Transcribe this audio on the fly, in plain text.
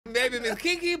baby Miss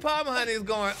Keke Palmer, honey, is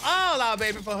going all out,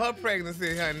 baby, for her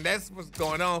pregnancy, honey. That's what's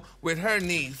going on with her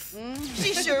niece.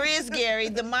 She sure is, Gary.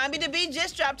 The mommy-to-be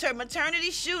just dropped her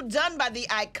maternity shoot done by the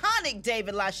iconic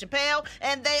David LaChapelle,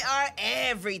 and they are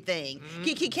everything.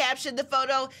 Keke captioned the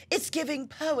photo, "It's giving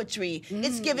poetry.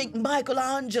 It's giving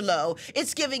Michelangelo.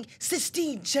 It's giving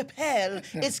Sistine Chapel.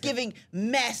 It's giving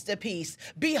masterpiece.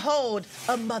 Behold,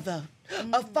 a mother,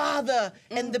 a father,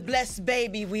 and the blessed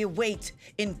baby we await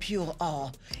in pure awe.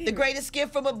 The greatest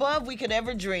gift from above we could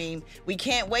ever dream. We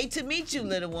can't wait to meet you,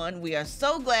 little one. We are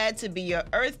so glad to be your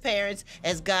earth parents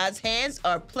as God's hands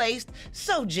are placed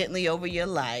so gently over your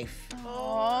life."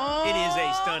 It is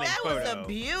a stunning photo. That was a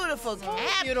beautiful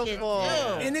caption. Beautiful.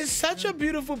 And it's such a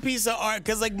beautiful piece of art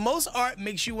because, like, most art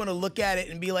makes you want to look at it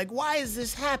and be like, why is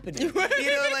this happening? You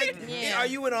know, like, are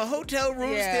you in a hotel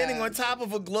room standing on top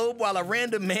of a globe while a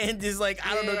random man just, like,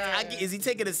 I don't know, is he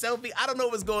taking a selfie? I don't know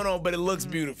what's going on, but it looks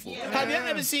beautiful. Have you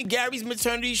ever seen Gary's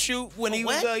maternity shoot when he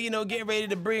was, you know, getting ready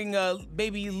to bring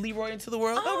baby Leroy into the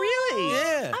world? Oh, really?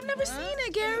 Yeah. I've never seen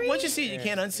it, Gary. Once you see it, you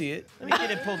can't unsee it. Let me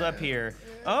get it pulled up here.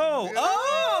 Oh!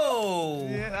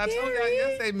 Yeah, I told y'all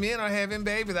yesterday men are having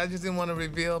babies. I just didn't want to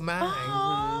reveal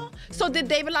mine. So did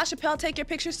David LaChapelle take your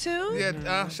pictures too? Yeah,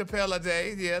 Chappelle a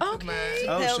day. Yeah, took mine.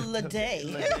 Chappelle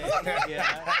Lede.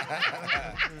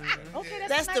 Okay,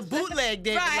 That's the bootleg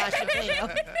David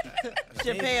LaChapelle.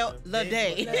 Chappelle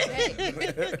Lede.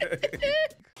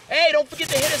 Hey, don't forget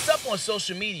to hit us up on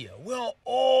social media. We're on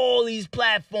all these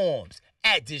platforms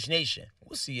at Dish Nation.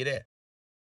 We'll see you there.